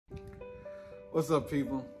What's up,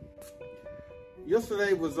 people?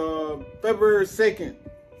 Yesterday was February 22nd,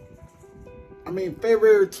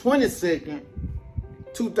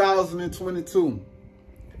 2022.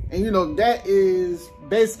 And you know, that is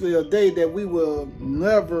basically a day that we will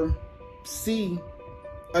never see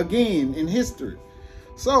again in history.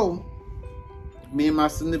 So, me and my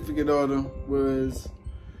significant other was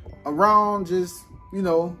around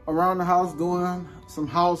around the house doing some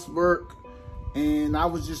housework. And I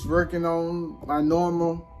was just working on my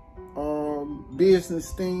normal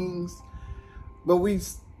business things. But we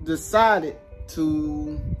decided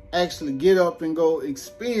to actually get up and go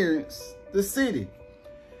experience the city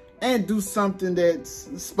and do something that's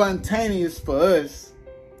spontaneous for us.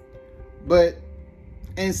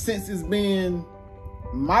 And since it's been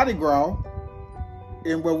Mardi Gras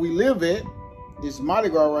and where we live at, it's Mardi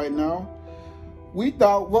Gras right now, we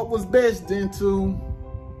thought what was best than to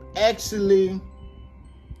actually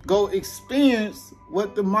go experience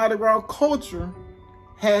what the Mardi Gras culture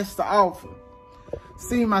has to offer.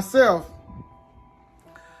 See, myself,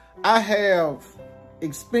 I have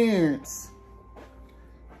experienced,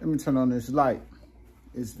 let me turn on this light.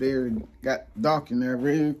 It's got dark in there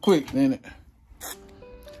very quick, ain't it?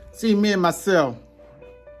 See, me, myself,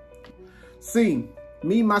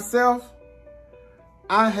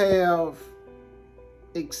 I have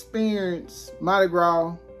experienced Mardi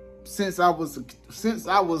Gras since I was a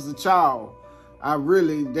child. I've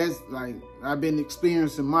been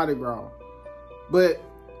experiencing Mardi Gras. But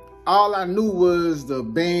all I knew was the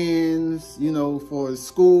bands, for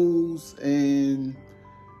schools and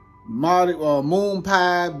moon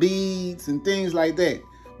pie, beads, and things like that.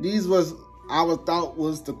 These was I thought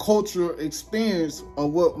was the cultural experience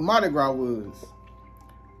of what Mardi Gras was.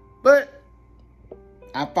 But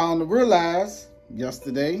I found to realize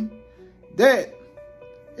yesterday that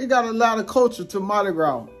it got a lot of culture to Mardi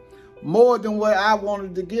Gras, more than what I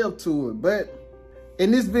wanted to give to it. But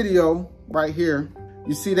in this video right here,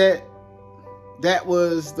 you see that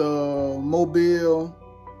was the Mobile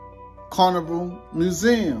Carnival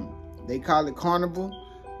Museum. They call it Carnival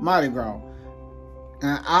Mardi Gras.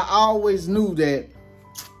 And I always knew that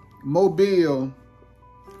Mobile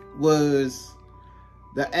was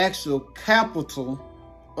the actual capital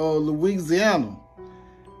of Louisiana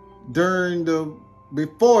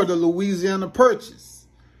before the Louisiana Purchase.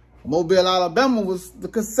 Mobile, Alabama was the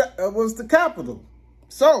capital.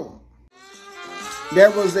 So there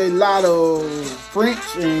was a lot of French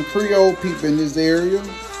and Creole people in this area.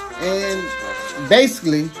 And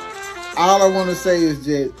basically, all I want to say is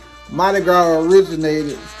that Mardi Gras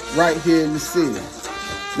originated right here in the city.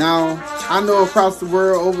 Now, I know across the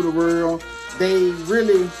world, over the world, they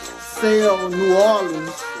really sell New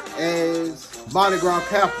Orleans as Mardi Gras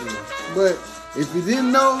capital. But if you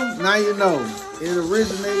didn't know, now you know. It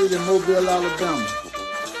originated in Mobile, Alabama.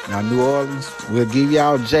 Now, New Orleans, we'll give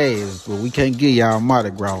y'all jazz, but we can't give y'all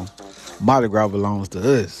Mardi Gras. Mardi Gras belongs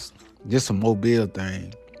to us. Just a Mobile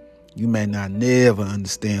thing. You may not never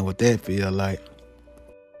understand what that feel like.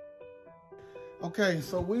 Okay,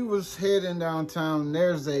 so we was heading downtown.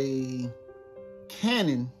 There's a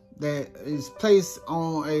cannon that is placed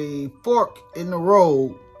on a fork in the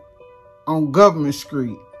road on Government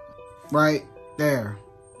Street, right there.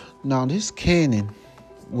 Now, this cannon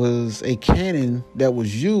was a cannon that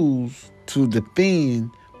was used to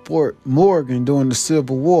defend Fort Morgan during the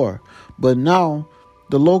Civil War. But now,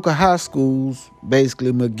 the local high schools,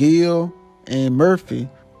 basically McGill and Murphy,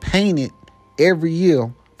 painted every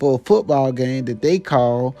year for a football game that they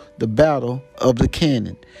call the Battle of the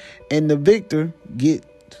Cannon. And the victor get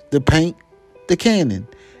to paint the cannon.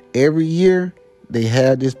 Every year, they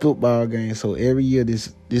have this football game. So every year,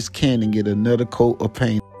 this cannon get another coat of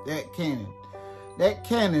paint. That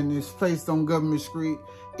cannon is placed on Government Street.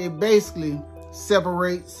 It basically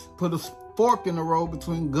separates, put a fork in the road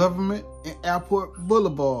between Government and Airport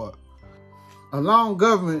Boulevard. Along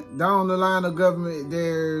Government, down the line of Government,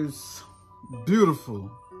 there's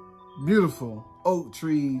beautiful, beautiful oak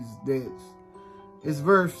trees that it's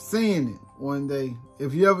worth seeing it one day.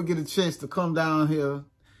 If you ever get a chance to come down here,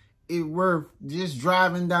 it's worth just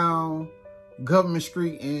driving down Government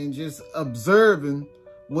Street and just observing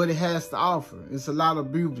what it has to offer. It's a lot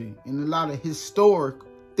of beauty and a lot of historic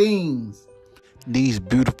things. These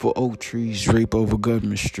beautiful oak trees drape over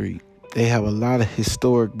Government Street. They have a lot of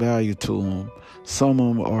historic value to them. Some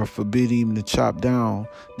of them are forbidden even to chop down.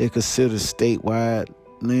 They're considered statewide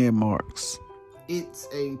landmarks. It's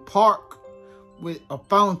a park with a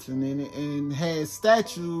fountain in it and has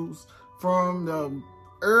statues from the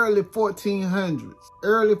early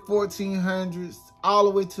 1400s all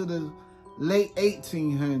the way to the late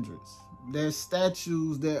 1800s. there's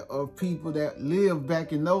statues that of people that lived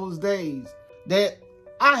back in those days that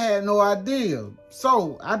I had no idea.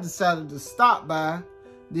 So I decided to stop by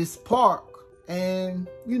this park and,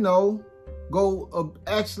 you know, go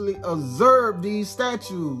actually observe these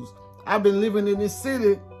statues. I've been living in this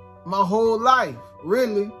city my whole life,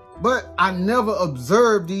 really, but I never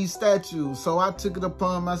observed these statues. So I took it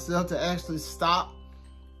upon myself to actually stop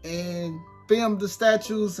and film the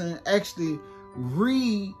statues and actually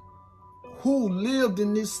read who lived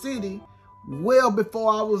in this city well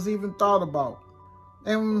before I was even thought about.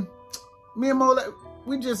 And me and Mo,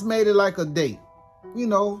 we just made it like a date. You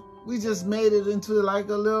know, we just made it into like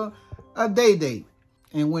a day date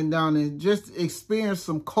and went down and just experienced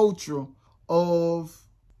some culture of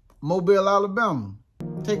Mobile, Alabama.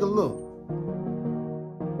 Take a look.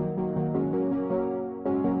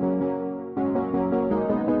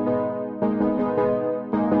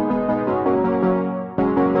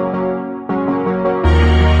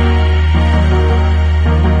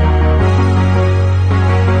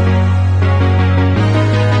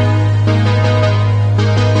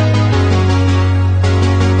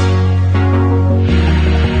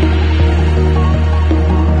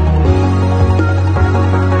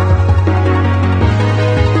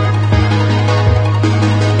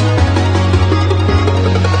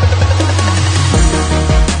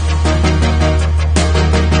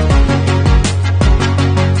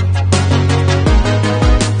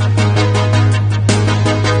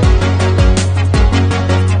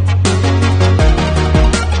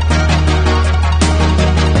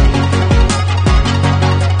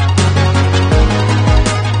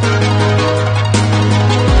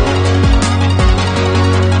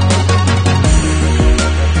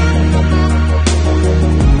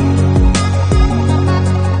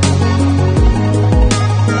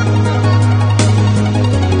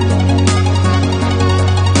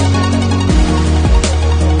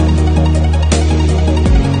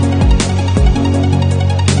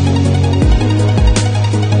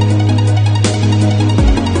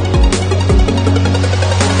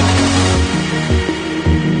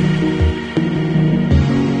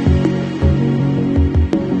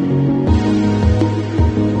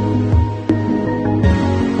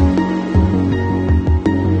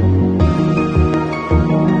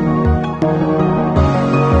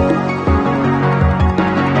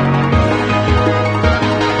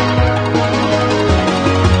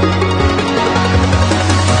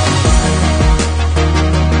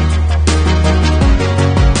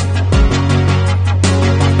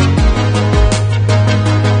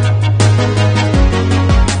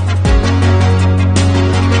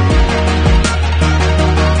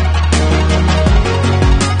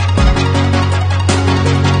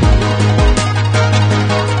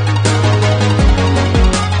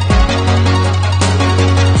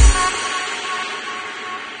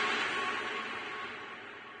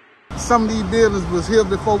 Some of these buildings was here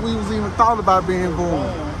before we was even thought about being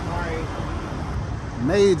born.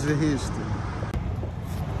 Major history.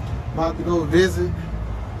 About to go visit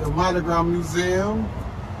the Mardi Gras Museum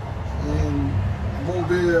in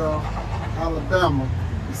Mobile, Alabama,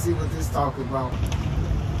 and see what this talking about.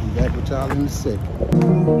 I'm back with y'all in a second.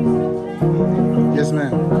 Yes,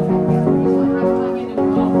 ma'am.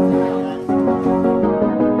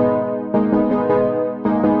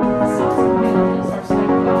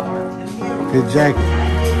 Good jacket.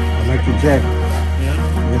 I like the jacket. Yeah.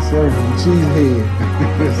 Yes, sir. I'm cheesehead.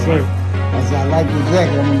 Yes, sir. I said, I like the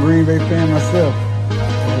jacket. I'm a Green Bay fan myself.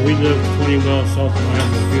 We live 20 miles south of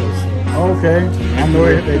Miami Field. So. Okay. I know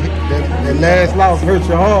that last loss hurt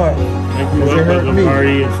you hard. I grew up at the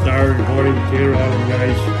party and Star and Party and Taylor, all them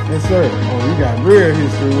guys. Yes, sir. Oh, you got real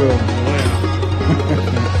history with them. Oh,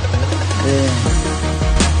 yeah. Yeah.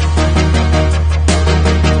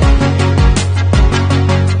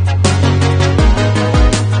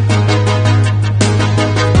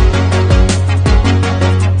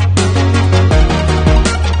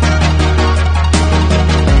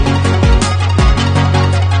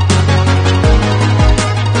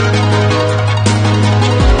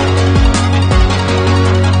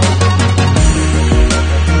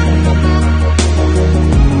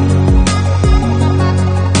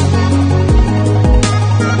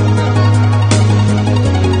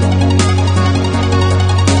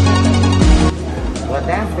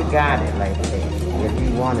 Got it like that. If you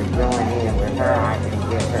want to join in with her, I can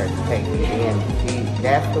get her to take you in.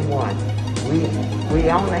 That's the one. We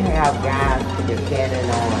only have guys depending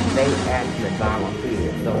on, they actually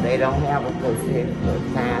volunteer. So they don't have a particular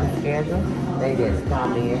time schedule. They just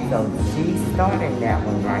come in. So she's starting that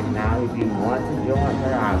one right now. If you want to join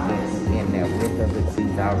her, I'll get in there with her, but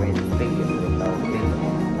she's already speaking with those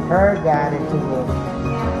people. Her got it to us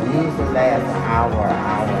usually lasts an hour,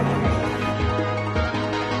 and a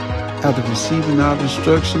half. After receiving our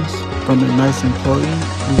instructions from the nice employee,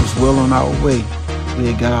 we was well on our way.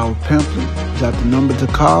 We had got our pamphlet, got the number to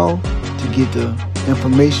call to get the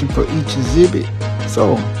information for each exhibit.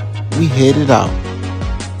 So we headed out.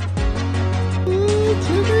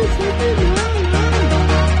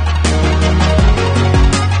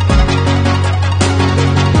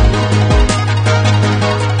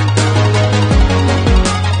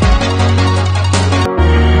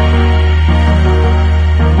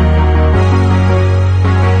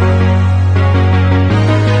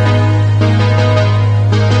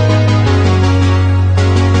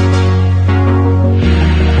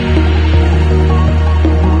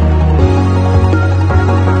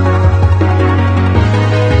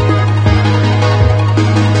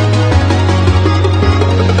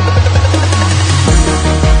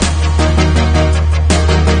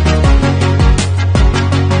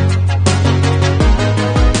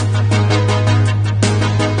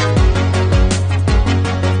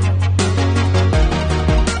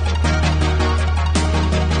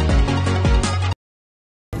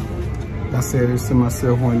 I said this to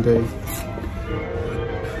myself one day,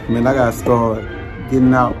 man, I gotta start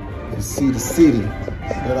getting out and see the city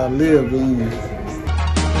that I live in.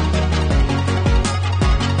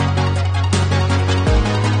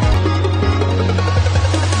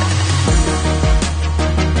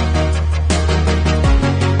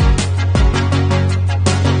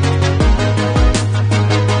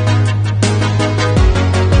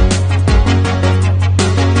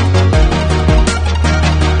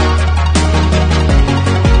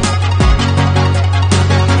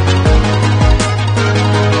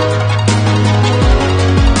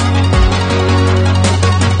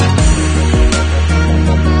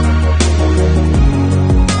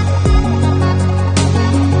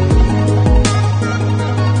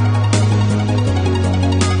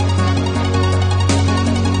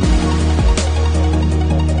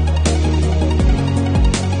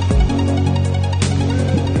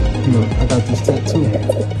 Look, I got this tattoo.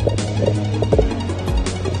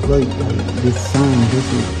 Like this sign, this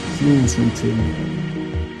is mean something to me.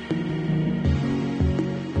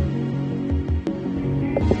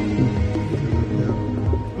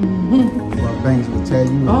 Well, bangs will tell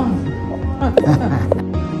you.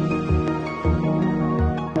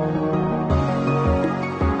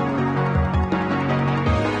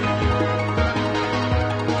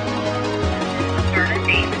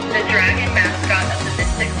 The dragon mascot of the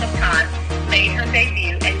Mystics of Time, made her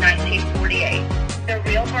debut in 1948. The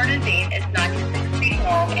real Bernadine is 96 feet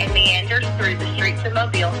long and meanders through the streets of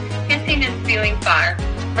Mobile, hissing and spewing fire.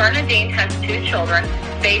 Bernadine has 2 children,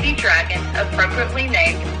 baby dragons, appropriately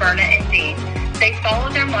named Berna and Dean. They follow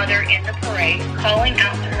their mother in the parade, calling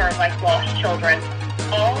out to her like lost children.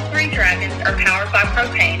 All 3 dragons are powered by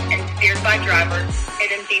propane and steered by drivers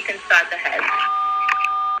hidden deep inside the head.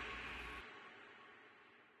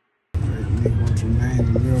 They want to remain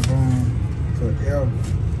to live on forever.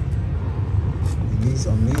 And these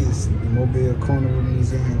are me, it's the Mobile Carnival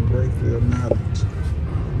Museum, Greatfield Knowledge.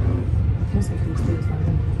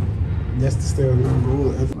 That's the stairs we're gonna go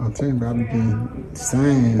up. I'll tell you about the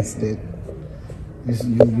signs that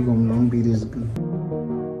you're gonna be this good.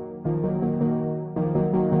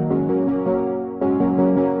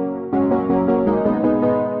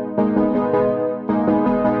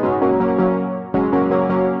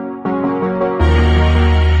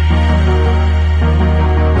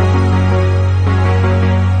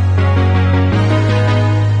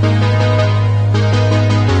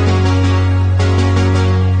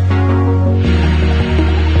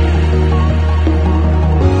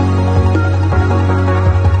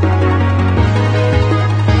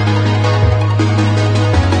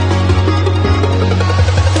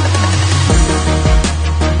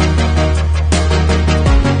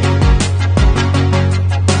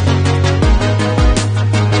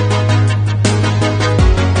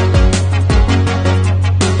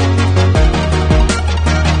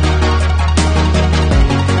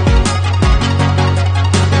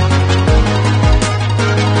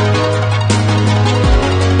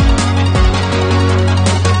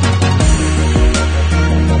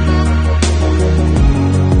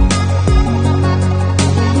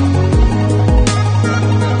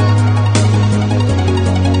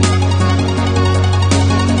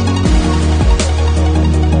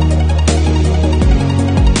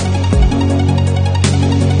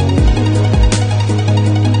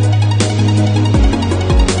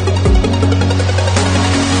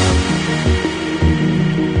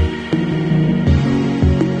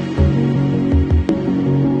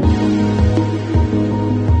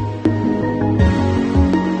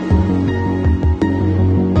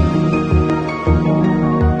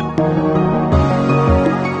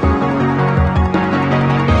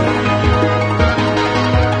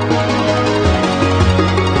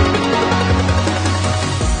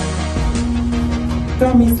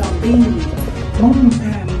 throw me some beans. Moon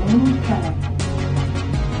pie, moon pie.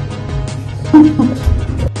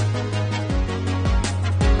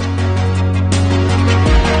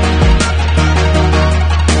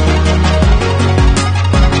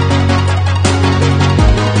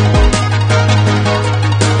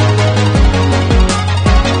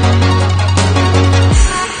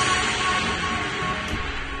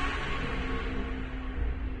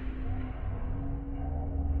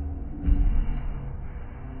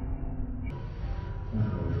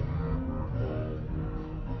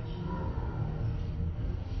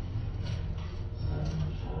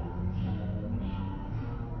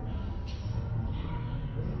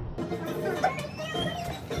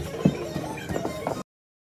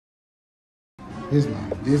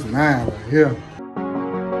 This mine right here.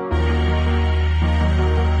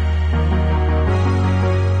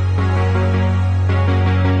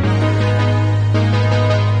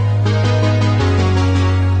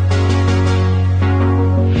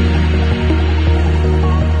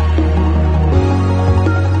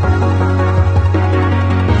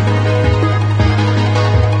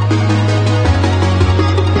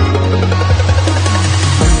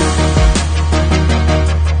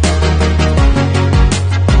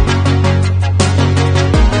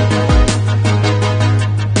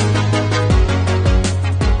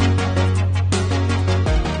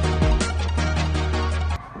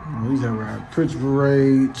 Pritch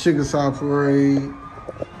Parade, Chickasaw Parade,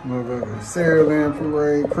 motherfucking Saraland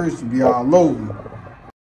Parade. Chris be all over.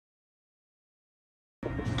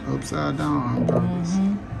 Upside down on purpose.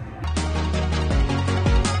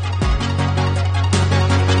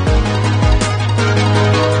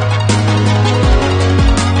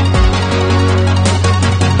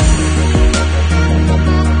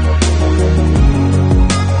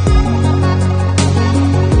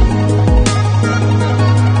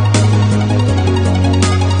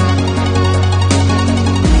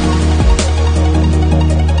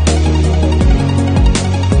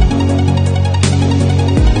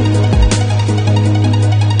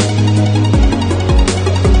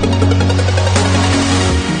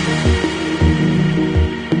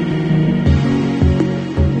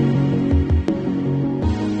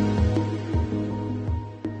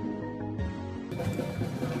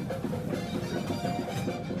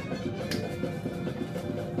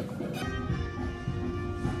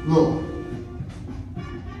 Look.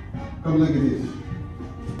 Come look at this.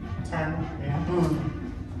 Turn, yeah.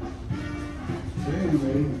 So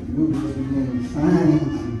anyway, you must be doing signs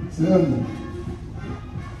and tell me.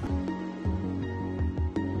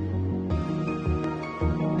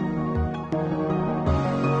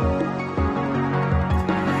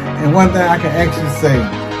 And one thing I can actually say,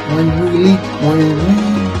 when me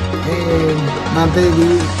and my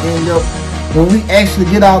baby end up, when we actually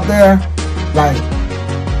get out there, like,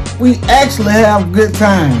 we actually have good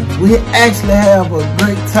times. We actually have a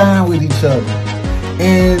great time with each other.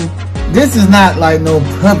 And this is not like no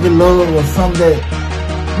puppy love or something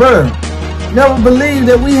that, bro, never believed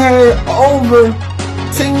that we had over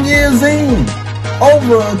 10 years in,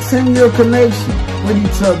 over a 10-year connection with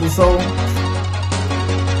each other. So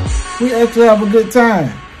we actually have a good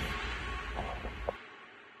time.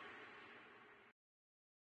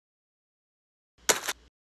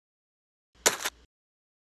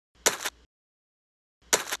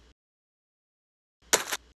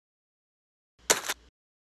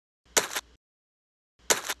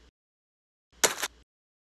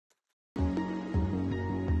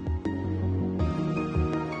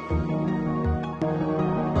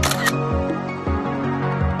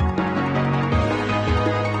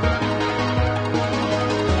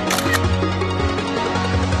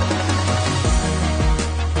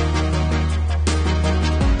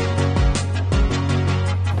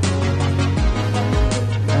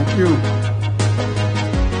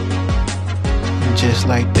 And just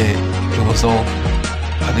like that, it was over.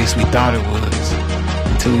 At least we thought it was.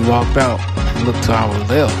 Until we walked out and looked to our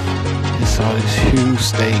left and saw this huge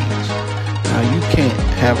stage. Now you can't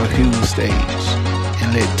have a huge stage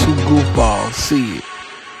and let two goofballs see it.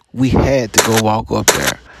 We had to go walk up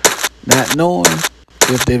there, not knowing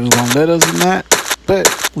if they was gonna let us or not,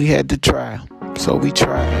 but we had to try. So we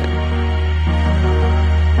tried.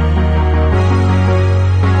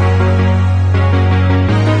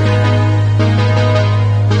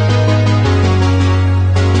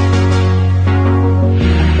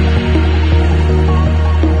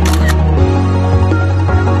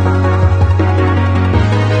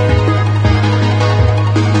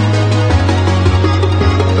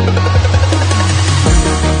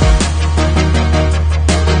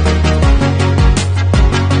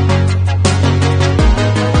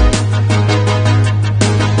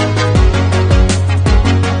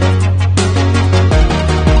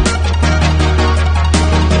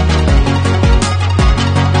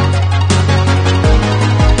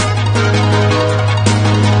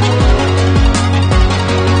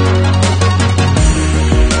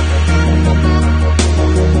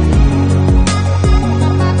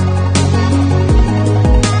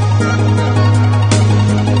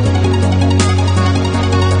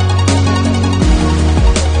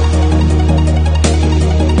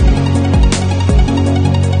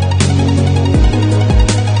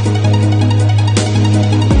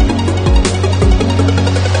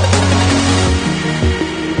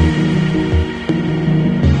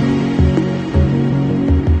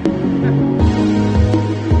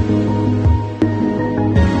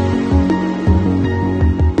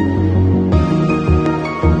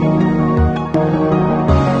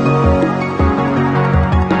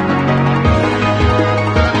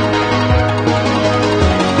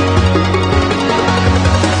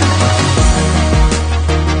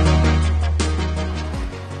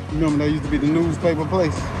 be the newspaper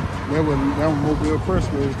place. That was Mobile Press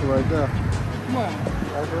Register right there. Come on.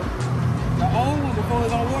 Right there. The old one before it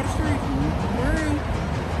was on Water Street. For real.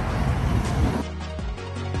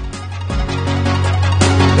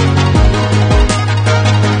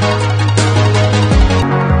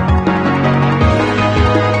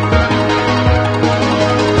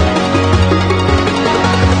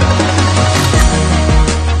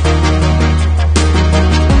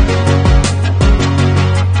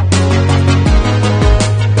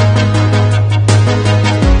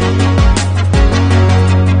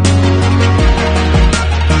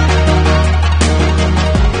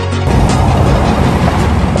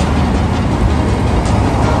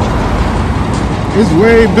 It's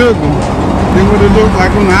way bigger than what it looked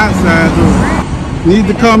like on the outside though. You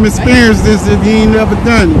need to come experience this if you ain't never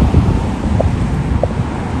done it.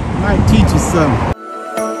 Might teach you something.